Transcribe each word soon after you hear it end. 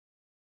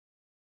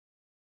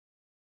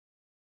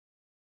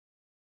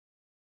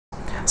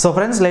So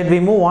friends, let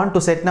me move on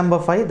to set number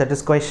 5, that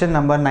is question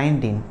number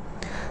 19.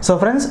 So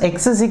friends,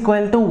 x is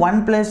equal to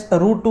 1 plus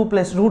root 2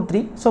 plus root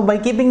 3. So by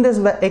keeping this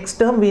x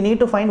term, we need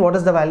to find what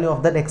is the value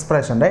of that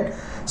expression, right?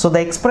 So the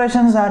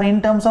expressions are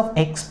in terms of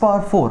x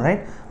power 4,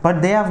 right?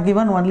 But they have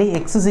given only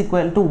x is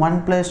equal to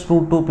 1 plus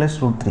root 2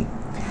 plus root 3.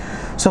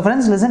 So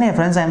friends, listen here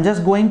friends, I am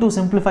just going to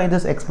simplify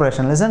this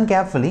expression. Listen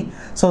carefully.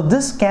 So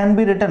this can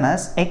be written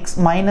as x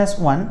minus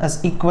 1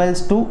 is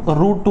equals to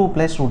root 2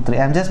 plus root 3.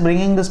 I am just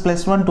bringing this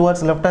plus 1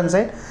 towards left hand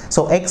side.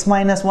 So x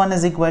minus 1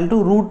 is equal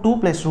to root 2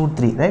 plus root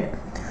 3, right?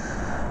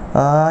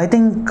 I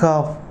think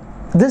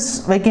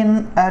this we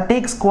can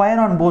take square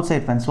on both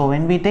sides, friends. So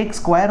when we take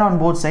square on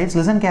both sides,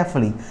 listen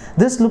carefully.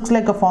 This looks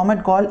like a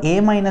format called a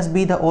minus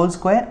b the whole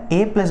square,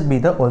 a plus b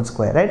the whole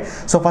square, right?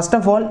 So first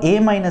of all, a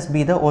minus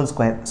b the whole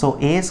square. So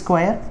a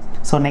square.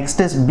 So next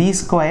is b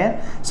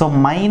square. So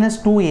minus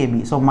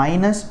 2ab. So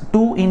minus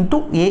 2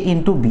 into a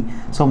into b.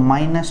 So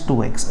minus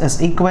 2x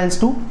is equals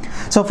to.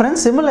 So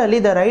friends, similarly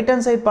the right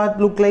hand side part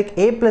look like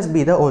a plus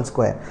b the whole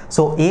square.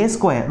 So a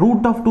square,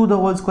 root of 2 the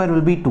whole square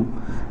will be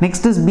 2.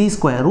 Next is b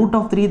square, root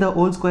of 3 the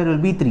whole square will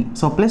be 3.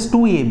 So plus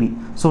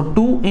 2ab. So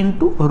 2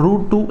 into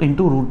root 2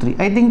 into root 3.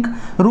 I think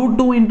root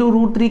 2 into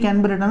root 3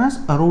 can be written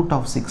as a root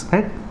of 6,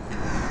 right?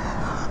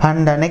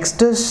 And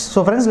next is,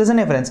 so friends, listen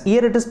here friends,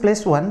 here it is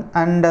plus 1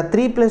 and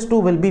 3 plus 2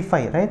 will be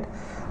 5, right?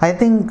 I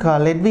think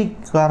let me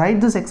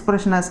write this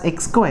expression as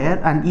x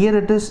square, and here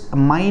it is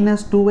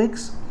minus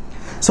 2x.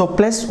 So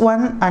plus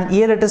 1 and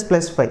here it is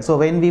plus 5. So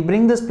when we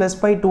bring this plus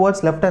 5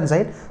 towards left hand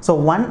side, so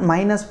 1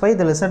 minus 5,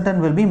 the resultant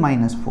will be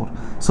minus 4.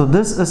 So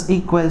this is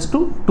equals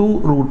to 2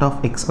 root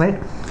of x,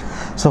 right?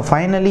 So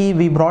finally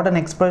we brought an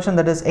expression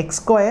that is x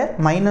square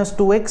minus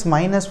 2x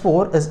minus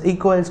 4 is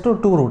equals to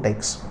 2 root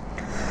x.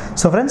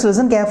 So friends,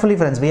 listen carefully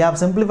friends, we have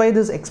simplified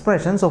this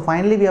expression. So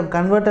finally we have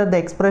converted the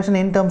expression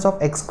in terms of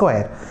x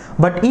square,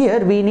 but here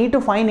we need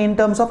to find in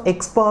terms of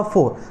x power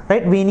 4,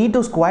 right? We need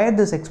to square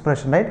this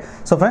expression, right?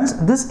 So friends,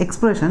 this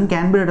expression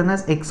can be written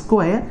as x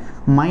square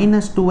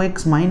minus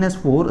 2x minus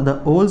 4 the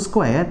whole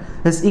square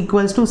is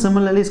equals to,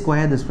 similarly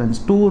square this friends,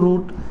 2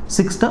 root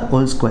 6 the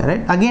whole square,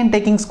 right? Again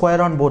taking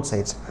square on both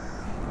sides.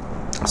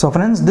 So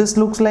friends, this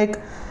looks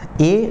like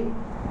a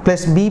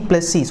plus b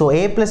plus c. So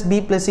a plus b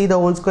plus c the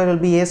whole square will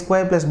be a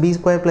square plus b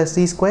square plus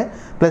c square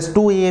plus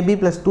 2ab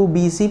plus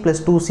 2bc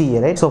plus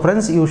 2ca, right? So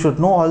friends, you should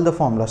know all the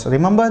formulas.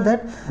 Remember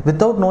that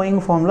without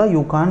knowing formula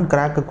you can't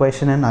crack a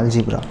question in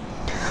algebra.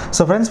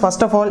 So friends,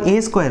 first of all,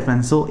 a square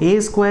friends. So a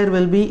square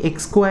will be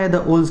x square the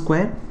whole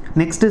square.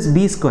 Next is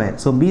b square.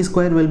 So b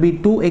square will be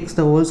 2x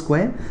the whole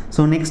square.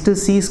 So next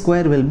is c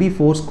square will be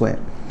 4 square.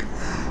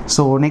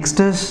 So next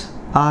is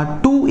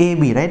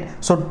 2ab, right?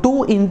 So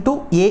 2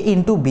 into a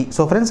into b.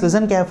 So friends,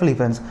 listen carefully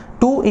friends,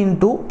 2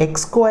 into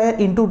x square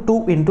into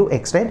 2 into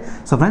x, right?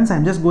 So friends,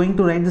 I'm just going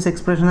to write this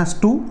expression as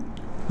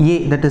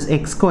 2a, that is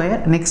x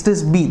square. Next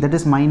is b, that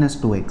is minus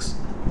 2x.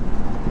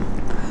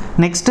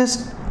 Next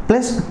is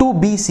plus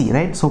 2bc,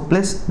 right? So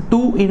plus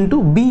 2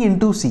 into b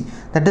into c,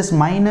 that is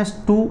minus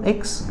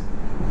 2x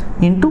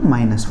into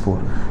minus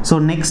 4. So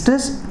next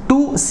is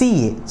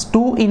 2ca,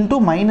 2 into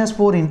minus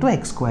 4 into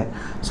x square.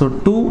 So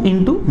 2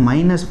 into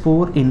minus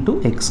 4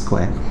 into x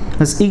square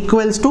is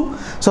equals to,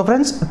 so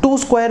friends, 2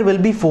 square will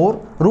be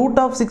 4, root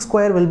of 6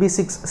 square will be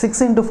 6,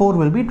 6 into 4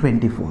 will be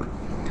 24.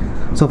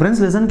 So friends,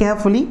 listen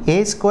carefully,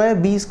 a square,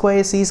 b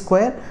square, c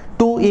square,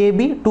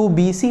 2ab,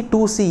 2bc,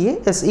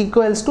 2ca is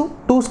equals to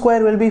 2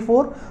 square will be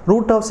 4,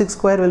 root of 6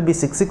 square will be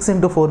 6, 6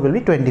 into 4 will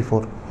be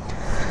 24.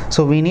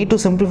 So we need to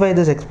simplify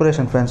this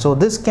expression friends. So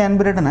this can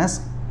be written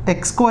as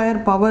x square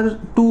power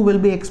 2 will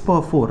be x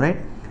power 4, right?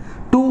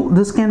 2,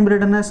 this can be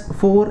written as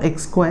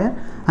 4x square,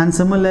 and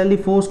similarly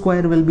 4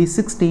 square will be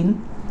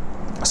 16.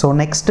 So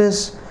next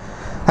is,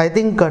 I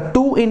think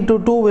 2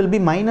 into 2 will be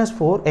minus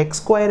 4, x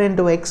square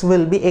into x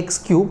will be x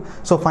cube.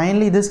 So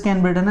finally this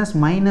can be written as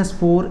minus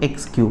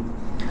 4x cube.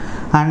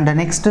 And the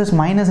next is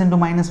minus into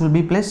minus will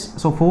be plus.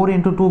 So 4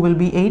 into 2 will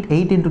be 8,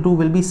 8 into 2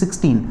 will be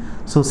 16.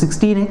 So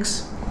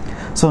 16x.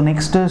 So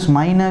next is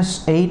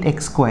minus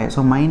 8x square.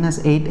 So minus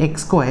 8x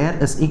square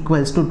is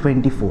equals to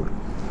 24.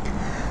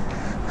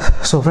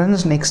 So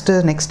friends, next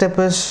step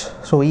is,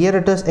 so here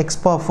it is x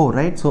power 4,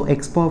 right? So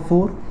x power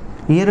 4.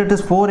 Here it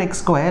is 4x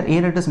square.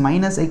 Here it is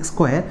minus x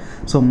square.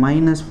 So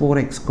minus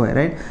 4x square,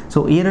 right?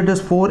 So here it is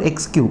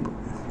 4x cube.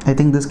 I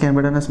think this can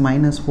be done as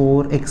minus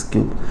 4x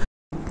cube.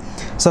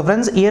 So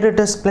friends, here it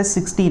is plus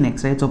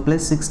 16x, right? So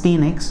plus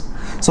 16x.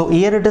 So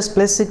here it is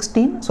plus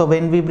 16. So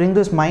when we bring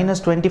this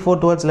minus 24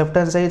 towards left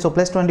hand side, so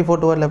plus 24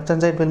 towards left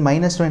hand side will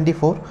minus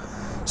 24.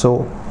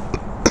 So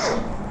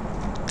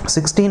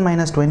 16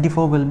 minus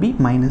 24 will be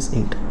minus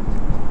 8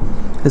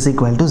 is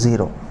equal to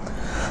 0.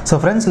 So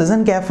friends,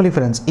 listen carefully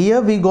friends. Here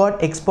we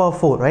got x power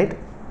 4, right?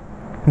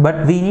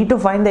 but we need to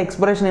find the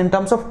expression in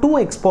terms of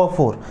 2x power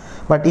 4,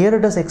 but here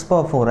it is x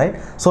power 4, right?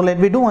 So let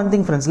me do one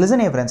thing, friends. Listen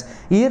here, friends.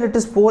 Here it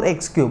is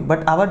 4x cube,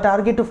 but our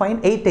target to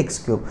find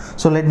 8x cube.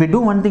 So let me do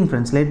one thing,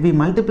 friends. Let me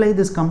multiply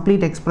this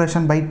complete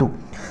expression by 2.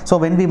 So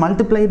when we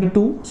multiply by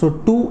 2, so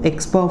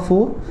 2x power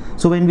 4.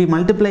 So when we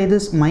multiply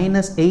this,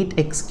 minus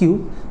 8x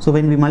cube. So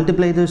when we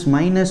multiply this,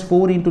 minus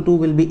 4 into 2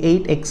 will be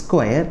 8x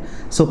square.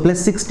 So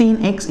plus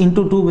 16x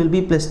into 2 will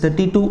be plus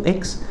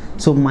 32x.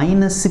 So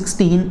minus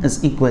 16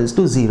 is equals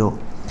to 0.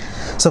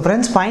 So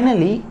friends,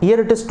 finally here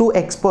it is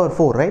 2x power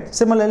 4, right?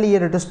 Similarly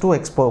here it is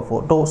 2x power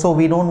 4. So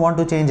we don't want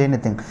to change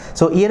anything.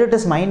 So here it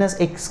is minus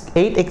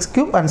 8x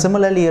cube, and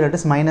similarly here it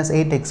is minus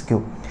 8x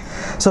cube.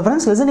 So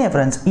friends, listen here,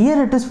 friends.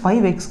 Here it is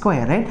 5x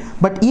square, right?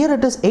 But here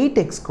it is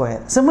 8x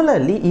square.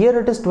 Similarly here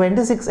it is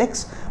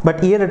 26x,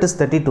 but here it is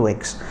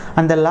 32x.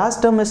 And the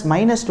last term is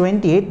minus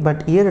 28,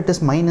 but here it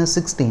is minus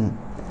 16.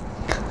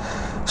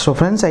 So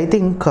friends, I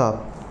think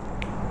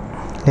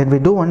let me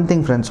do one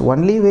thing, friends.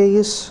 Only way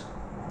is,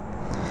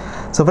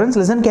 so friends,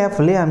 listen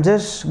carefully. I'm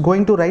just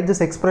going to write this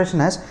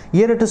expression as,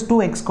 here it is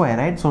 2x square,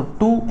 right? So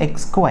 2x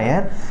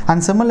square,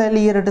 and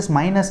similarly here it is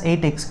minus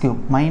 8x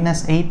cube,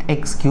 minus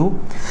 8x cube.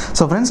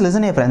 So friends,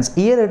 listen here, friends.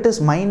 Here it is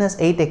minus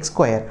 8x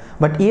square,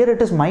 but here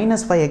it is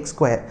minus 5x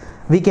square.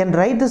 We can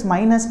write this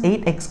minus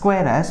 8x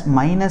square as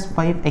minus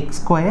 5x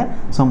square,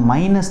 so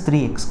minus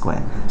 3x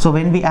square. So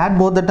when we add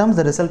both the terms,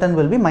 the resultant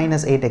will be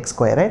minus 8x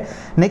square,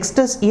 right? Next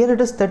is, here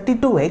it is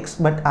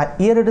 32x, but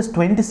here it is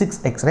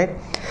 26x, right?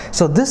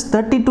 So this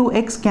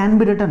 32x can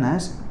be written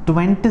as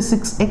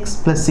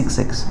 26x plus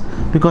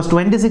 6x, because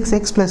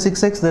 26x plus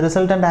 6x, the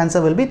resultant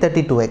answer will be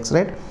 32x,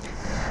 right?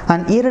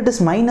 And here it is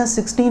minus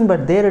 16,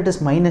 but there it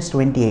is minus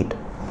 28.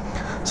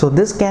 So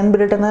this can be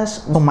written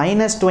as, so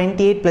minus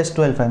 28 plus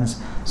 12,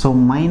 friends. So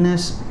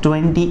minus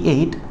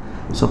 28,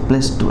 so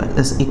plus 12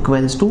 is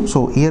equals to,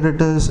 so here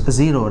it is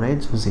 0,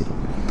 right? So 0.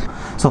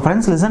 So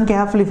friends, listen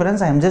carefully,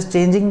 friends. I am just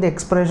changing the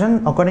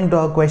expression according to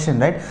our question,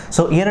 right?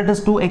 So here it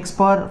is 2x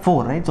power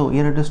 4, right? So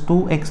here it is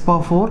 2x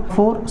power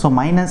 4, so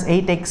minus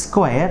 8x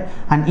square,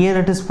 and here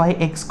it is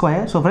 5x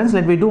square. So friends,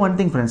 let me do one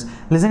thing, friends.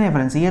 Listen here,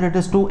 friends. Here it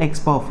is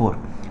 2x power 4.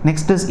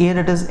 Next is, here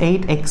it is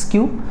 8x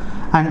cube,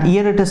 and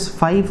here it is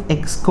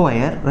 5x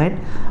square, right?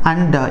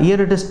 And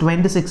here it is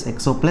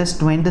 26x, so plus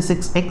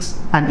 26x,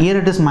 and here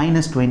it is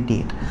minus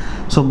 28.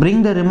 So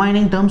bring the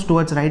remaining terms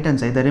towards right hand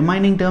side. The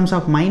remaining terms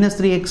of minus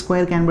 3x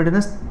square can be written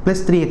as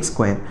plus 3x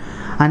square,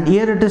 and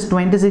here it is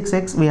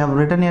 26x, we have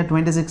written here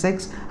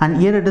 26x, and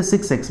here it is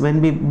 6x.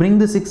 When we bring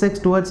the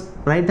 6x towards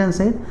right hand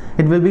side,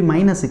 it will be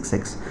minus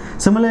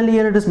 6x. Similarly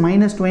here it is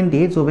minus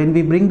 28, so when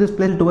we bring this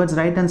plus towards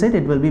right hand side,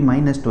 it will be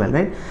minus 12,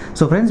 right?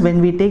 So friends,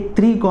 when we take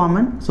 3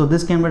 common, so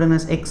this can be written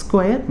as x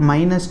square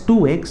minus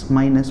 2x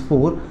minus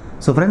 4.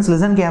 So friends,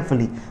 listen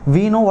carefully.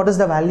 We know what is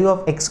the value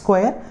of x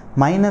square.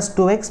 Minus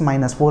 2x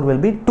minus 4 will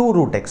be 2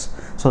 root x.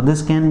 So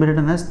this can be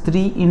written as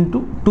 3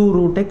 into 2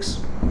 root x.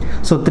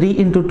 So 3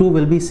 into 2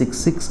 will be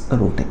 6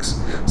 root x.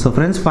 So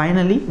friends,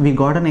 finally we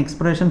got an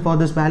expression for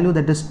this value,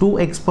 that is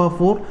 2x power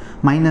 4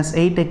 minus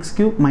 8x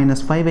cube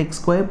minus 5x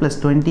square plus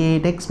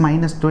 28x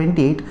minus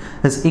 28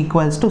 is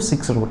equals to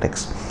 6 root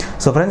x.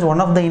 So friends, one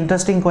of the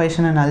interesting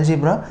question in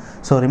algebra.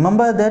 So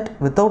remember that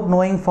without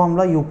knowing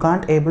formula, you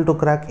can't able to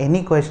crack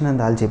any question in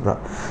the algebra.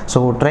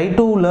 So try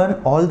to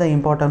learn all the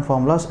important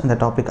formulas in the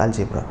topic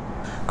algebra.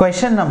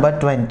 Question number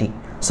 20.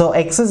 So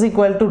x is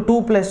equal to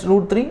 2 plus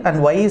root 3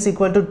 and y is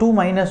equal to 2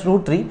 minus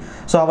root 3.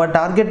 So our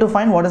target to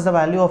find what is the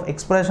value of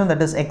expression,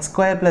 that is x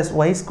square plus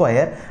y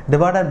square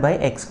divided by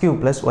x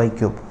cube plus y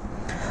cube.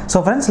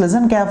 So friends,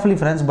 listen carefully,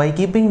 friends. By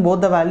keeping both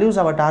the values,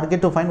 our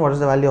target to find what is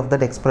the value of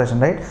that expression,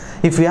 right?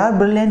 If you are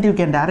brilliant, you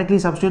can directly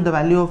substitute the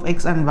value of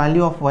x and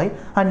value of y,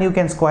 and you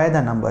can square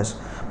the numbers.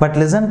 But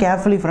listen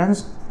carefully,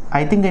 friends.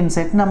 I think in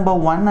set number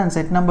 1 and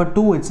set number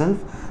 2 itself,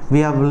 we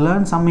have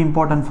learned some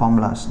important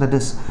formulas. That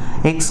is,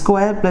 x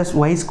square plus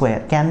y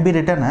square can be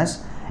written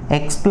as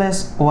x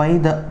plus y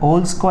the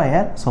whole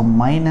square, so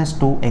minus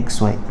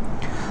 2xy.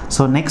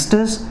 So next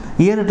is,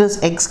 here it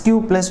is x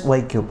cube plus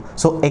y cube.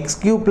 So x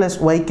cube plus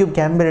y cube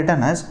can be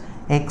written as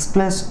x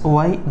plus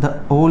y the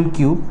whole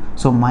cube,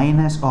 so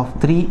minus of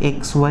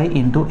 3xy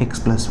into x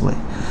plus y.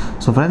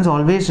 So friends,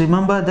 always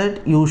remember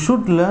that you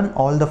should learn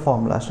all the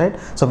formulas, right?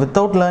 So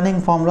without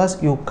learning formulas,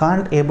 you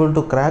can't able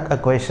to crack a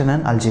question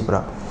in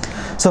algebra.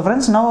 So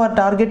friends, now our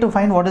target to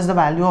find what is the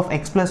value of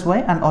x plus y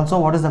and also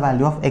what is the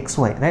value of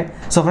xy, right?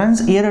 So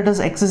friends, here it is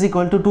x is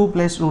equal to 2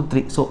 plus root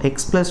 3. So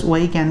x plus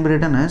y can be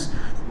written as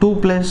 2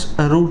 plus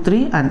root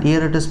 3, and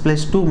here it is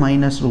plus 2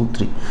 minus root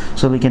 3.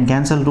 So we can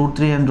cancel root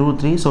 3 and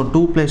root 3. So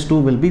 2 plus 2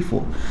 will be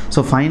 4.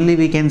 So finally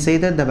we can say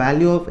that the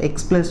value of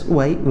x plus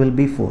y will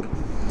be 4.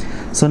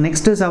 So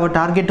next is our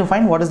target to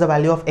find what is the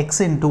value of x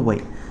into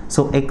y.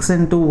 So x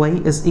into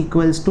y is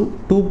equals to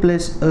 2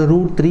 plus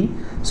root 3,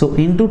 so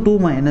into 2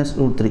 minus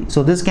root 3.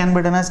 So this can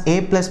be done as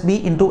a plus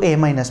b into a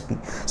minus b.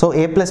 So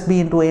a plus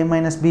b into a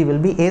minus b will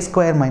be a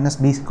square minus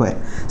b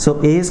square.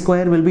 So a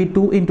square will be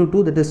 2 into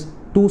 2, that is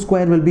 2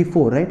 square will be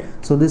 4, right?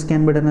 So this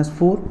can be written as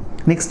 4.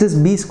 Next is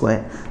b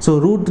square. So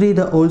root 3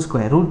 the whole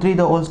square. Root 3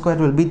 the whole square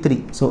will be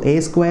 3. So a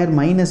square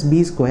minus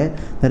b square,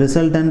 the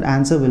resultant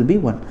answer will be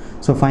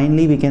 1. So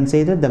finally we can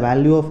say that the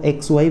value of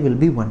xy will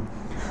be 1.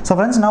 So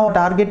friends, now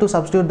target to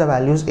substitute the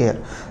values here.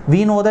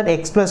 We know that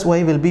x plus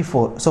y will be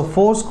 4. So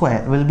 4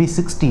 square will be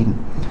 16.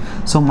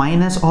 So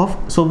minus of,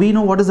 so we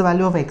know what is the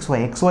value of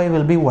xy. Xy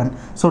will be 1.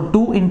 So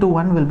 2 into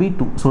 1 will be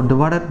 2. So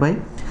divided by,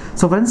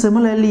 so friends,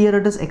 similarly here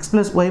it is x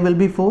plus y will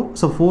be 4.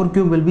 So 4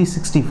 cube will be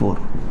 64.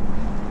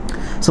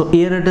 So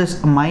here it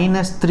is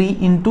minus 3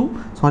 into,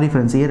 sorry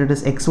friends, here it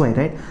is xy,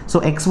 right?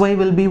 So xy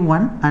will be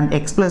 1 and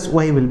x plus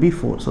y will be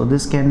 4. So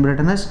this can be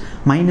written as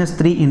minus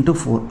 3 into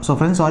 4. So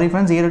friends, sorry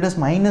friends, here it is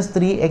minus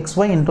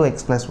 3xy into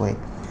x plus y.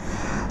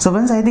 So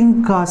friends, I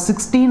think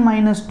 16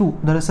 minus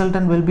 2, the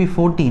resultant will be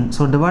 14.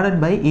 So divided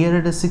by, here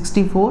it is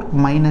 64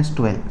 minus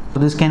 12. So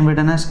this can be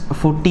written as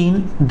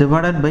 14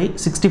 divided by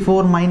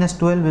 64 minus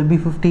 12 will be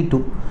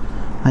 52.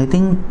 I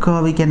think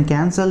we can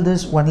cancel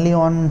this only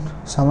on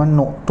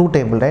 2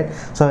 table, right?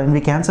 So when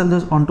we cancel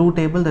this on 2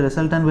 table, the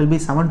resultant will be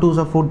 7 2s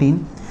are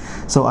 14.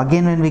 So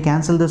again when we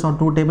cancel this on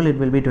 2 table, it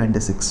will be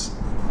 26.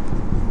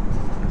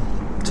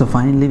 So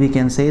finally we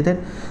can say that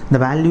the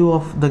value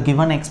of the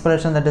given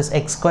expression, that is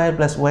x square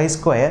plus y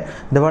square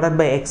divided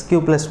by x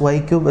cube plus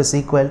y cube, is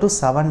equal to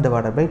 7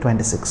 divided by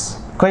 26.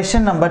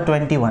 Question number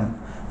 21.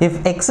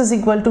 If x is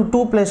equal to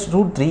 2 plus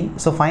root 3,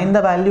 so find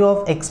the value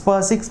of x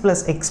power 6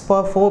 plus x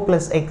power 4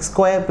 plus x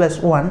square plus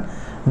 1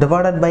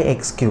 divided by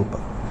x cube.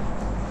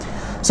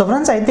 So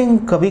friends, I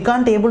think we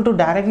can't able to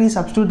directly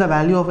substitute the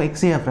value of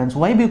x here, friends.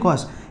 Why?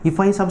 Because if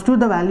I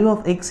substitute the value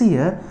of x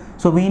here,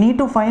 so we need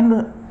to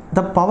find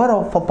the power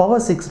of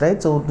power 6,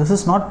 right? So this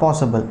is not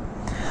possible.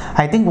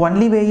 I think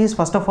only way is,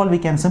 first of all, we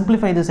can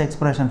simplify this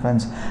expression,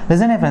 friends.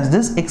 Listen here, friends,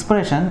 this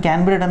expression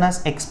can be written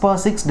as x power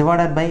 6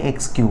 divided by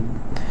x cube,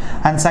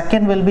 and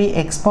second will be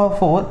x power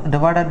 4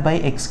 divided by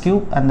x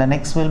cube, and the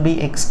next will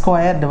be x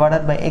square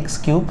divided by x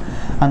cube,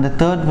 and the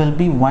third will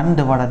be 1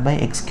 divided by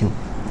x cube.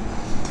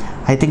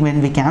 I think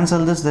when we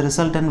cancel this, the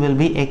resultant will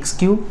be x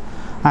cube,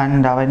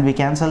 and when we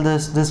cancel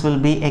this, this will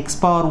be x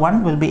power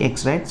 1 will be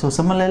x, right? So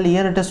similarly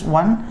here it is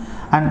 1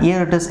 and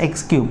here it is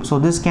x cube. So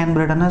this can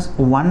be written as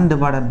 1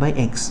 divided by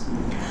x,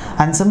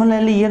 and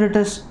similarly here it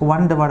is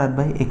 1 divided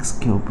by x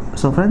cube.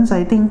 So friends,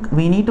 I think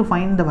we need to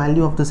find the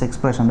value of this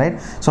expression, right?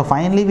 So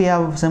finally we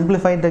have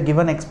simplified the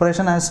given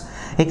expression as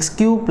x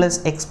cube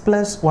plus x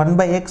plus 1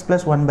 by x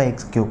plus 1 by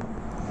x cube.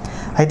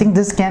 I think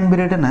this can be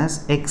written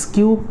as x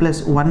cube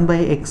plus 1 by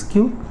x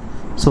cube,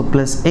 so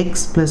plus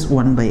x plus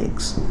 1 by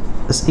x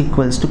is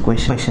equals to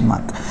question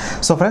mark.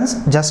 So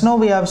friends, just now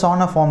we have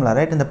solved a formula,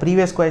 right? In the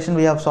previous question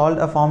we have solved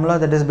a formula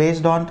that is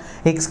based on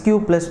x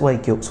cube plus y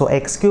cube. So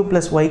x cube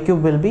plus y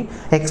cube will be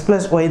x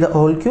plus y the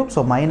whole cube,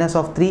 so minus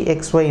of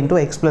 3xy into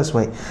x plus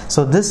y.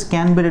 So this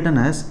can be written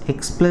as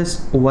x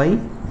plus y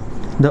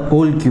the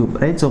whole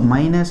cube, right? So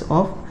minus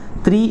of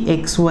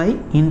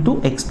 3xy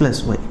into x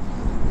plus y.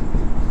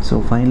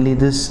 So finally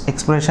this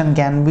expression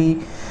can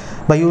be,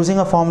 by using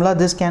a formula,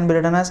 this can be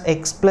written as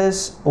x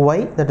plus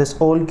y, that is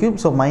whole cube,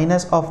 so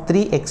minus of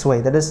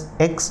 3xy, that is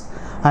x,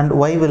 and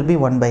y will be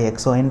 1 by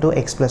x, so into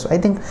x plus y. I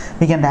think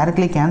we can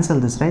directly cancel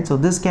this, right? So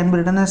this can be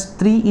written as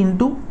 3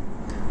 into,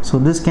 so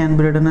this can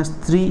be written as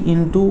 3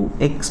 into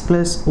x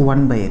plus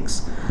 1 by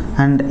x,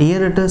 and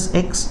here it is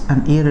x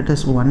and here it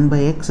is 1 by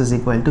x is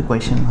equal to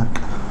question mark.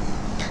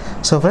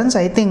 So friends,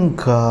 I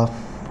think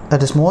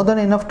that is more than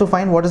enough to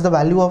find what is the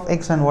value of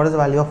x and what is the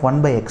value of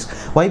 1 by x.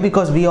 Why?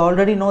 Because we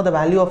already know the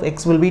value of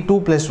x will be 2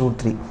 plus root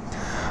 3,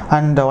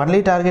 and the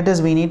only target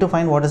is we need to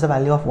find what is the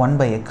value of 1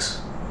 by x.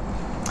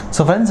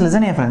 So friends,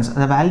 listen here friends,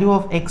 the value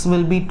of x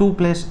will be 2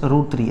 plus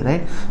root 3,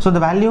 right? So the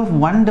value of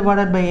 1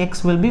 divided by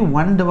x will be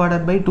 1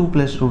 divided by 2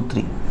 plus root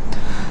 3.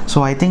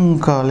 So I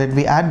think let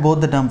me add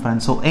both the term,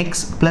 friends. So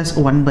x plus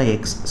 1 by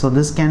x, so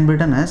this can be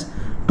written as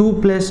 2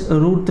 plus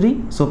root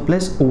 3, so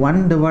plus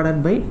 1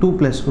 divided by 2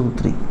 plus root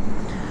 3.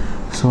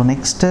 So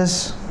next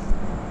is,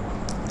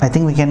 I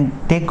think we can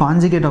take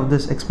conjugate of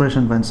this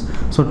expression, friends.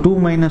 So 2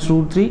 minus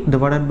root 3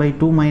 divided by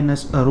 2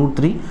 minus root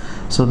 3.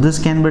 So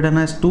this can be done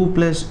as 2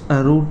 plus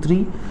root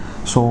 3.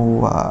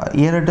 So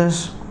here it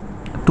is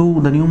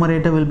 2, the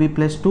numerator will be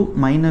plus 2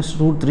 minus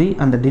root 3,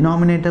 and the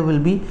denominator will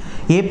be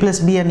a plus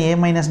b, and a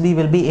minus b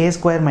will be a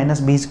square minus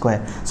b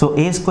square. So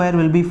a square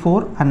will be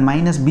 4 and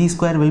minus b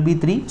square will be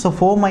 3. So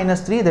 4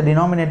 minus 3, the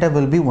denominator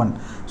will be 1.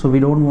 So we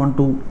don't want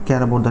to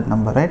care about that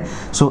number, right?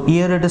 So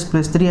here it is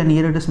plus 3 and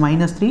here it is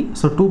minus 3.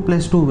 So 2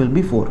 plus 2 will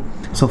be 4.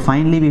 So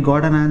finally we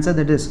got an answer,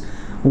 that is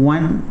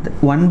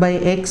 1 by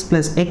x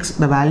plus x,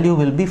 the value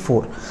will be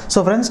 4.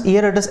 So friends,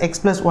 here it is x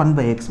plus 1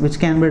 by x, which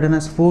can be written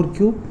as 4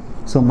 cube.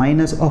 So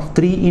minus of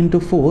 3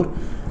 into 4,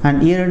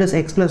 and here it is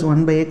x plus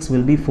 1 by x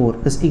will be 4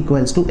 is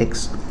equals to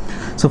x.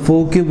 So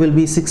 4 cube will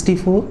be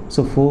 64.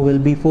 So 4 will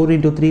be 4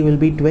 into 3 will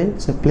be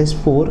 12. So plus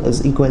 4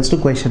 is equals to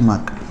question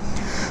mark.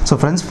 So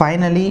friends,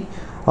 finally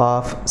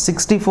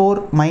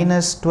 64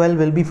 minus 12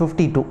 will be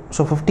 52.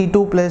 So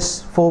 52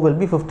 plus 4 will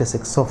be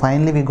 56. So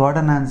finally we got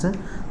an answer,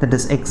 that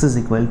is x is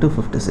equal to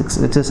 56,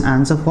 which is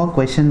answer for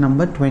question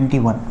number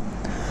 21.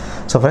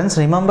 So friends,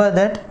 remember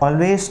that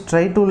always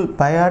try to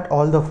by heart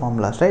all the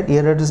formulas, right?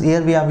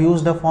 Here we have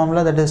used a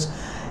formula, that is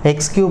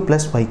x cube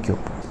plus y cube.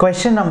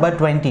 Question number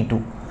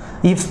 22.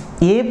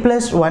 If a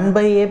plus 1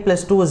 by a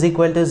plus 2 is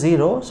equal to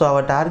 0, so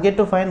our target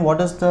to find what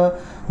is the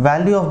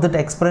value of that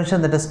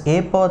expression, that is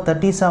a power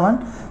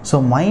 37,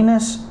 so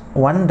minus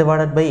 1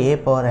 divided by a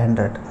power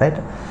 100,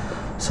 right?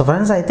 So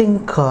friends, I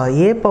think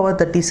a power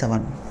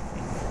 37.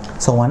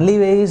 So only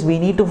way is we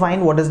need to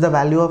find what is the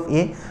value of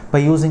a by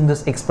using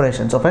this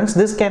expression. So friends,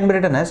 this can be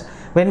written as,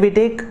 when we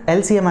take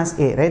LCM as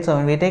a, right? So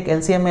when we take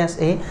LCM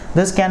as a,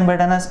 this can be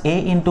written as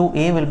a into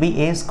a will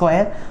be a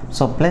square,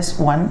 so plus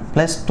 1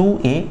 plus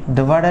 2a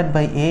divided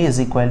by a is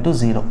equal to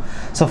 0.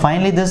 So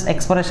finally this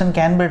expression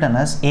can be written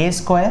as a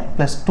square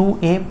plus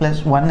 2a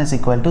plus 1 is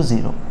equal to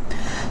 0.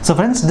 So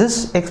friends,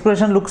 this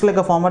expression looks like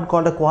a format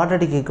called a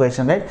quadratic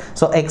equation, right?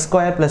 So x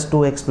square plus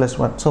 2x plus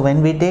 1. So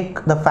when we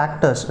take the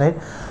factors, right?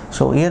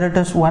 So here it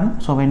is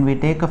 1. So when we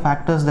take a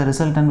factors, the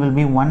resultant will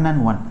be 1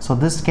 and 1. So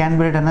this can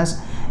be written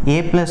as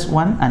a plus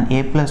 1 and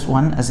a plus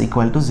 1 is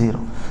equal to 0.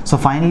 So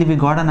finally we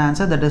got an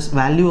answer, that is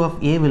value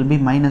of a will be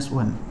minus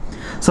 1.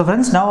 So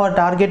friends, now our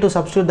target to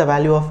substitute the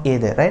value of a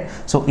there, right?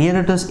 So here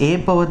it is a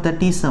power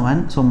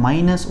 37, so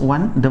minus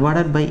 1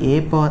 divided by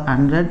a power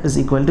 100 is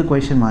equal to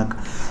question mark.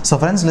 So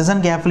friends,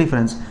 listen carefully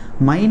friends,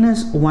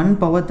 minus 1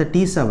 power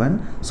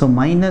 37, so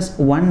minus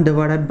 1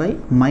 divided by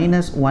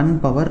minus 1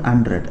 power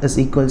 100 is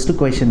equals to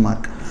question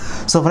mark.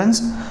 So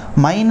friends,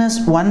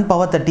 minus 1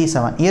 power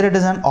 37, here it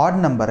is an odd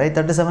number, right?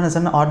 37 is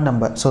an odd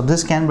number, so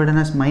this can be written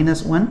as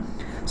minus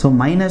 1. So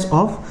minus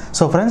of,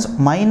 so friends,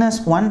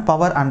 minus 1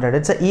 power 100,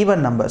 it's an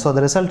even number, so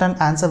the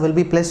resultant answer will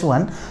be plus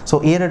 1. So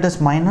here it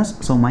is minus,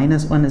 so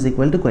minus 1 is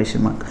equal to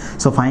question mark.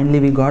 So finally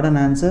we got an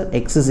answer,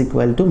 x is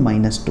equal to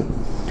minus 2,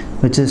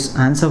 which is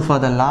answer for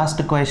the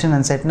last question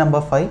in set number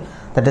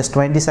 5, that is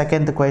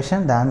 22nd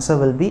question. The answer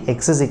will be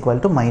x is equal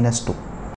to minus 2.